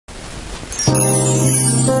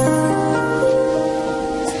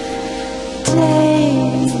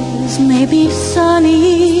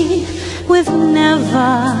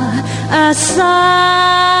A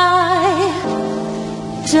sigh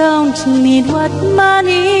don't need what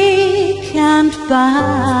money can't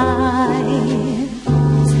buy.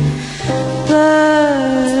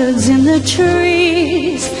 Birds in the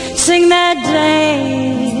trees sing their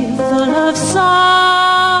day full of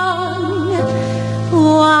song.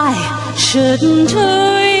 Why shouldn't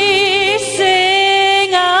we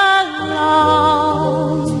sing along?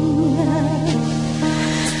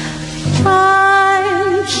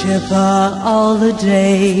 I'm chipper all the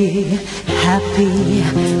day, happy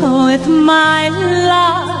with my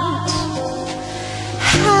lot.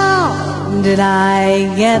 How did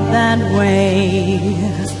I get that way?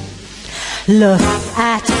 Look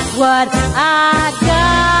at what I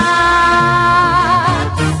got.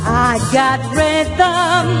 I got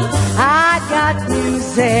rhythm, I got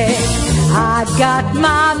music, I got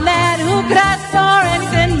my man who could ask for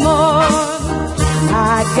anything more.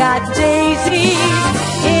 I got daisies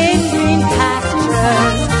in green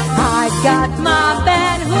pastures, I got my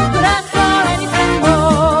man who could ask for anything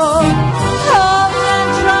more. Home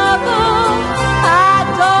and trouble, I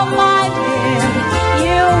don't mind him.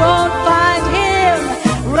 You won't find him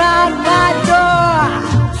round my door.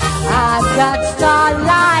 I've got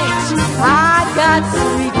starlight, I've got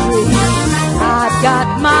sweet dreams, I've got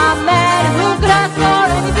my man who could ask for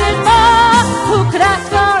anything more, who could ask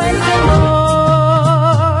for anything more.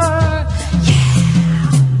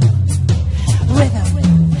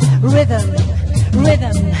 Rhythm,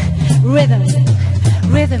 rhythm, rhythm,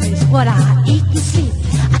 rhythm is what I eat and sleep.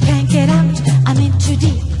 I can't get out, I'm in too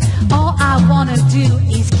deep. All I wanna do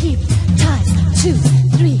is keep time. 2,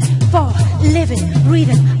 3, 4, living,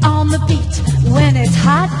 breathing on the beat. When it's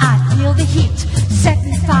hot, I feel the heat,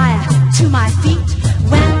 setting fire to my feet.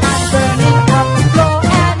 When I'm burning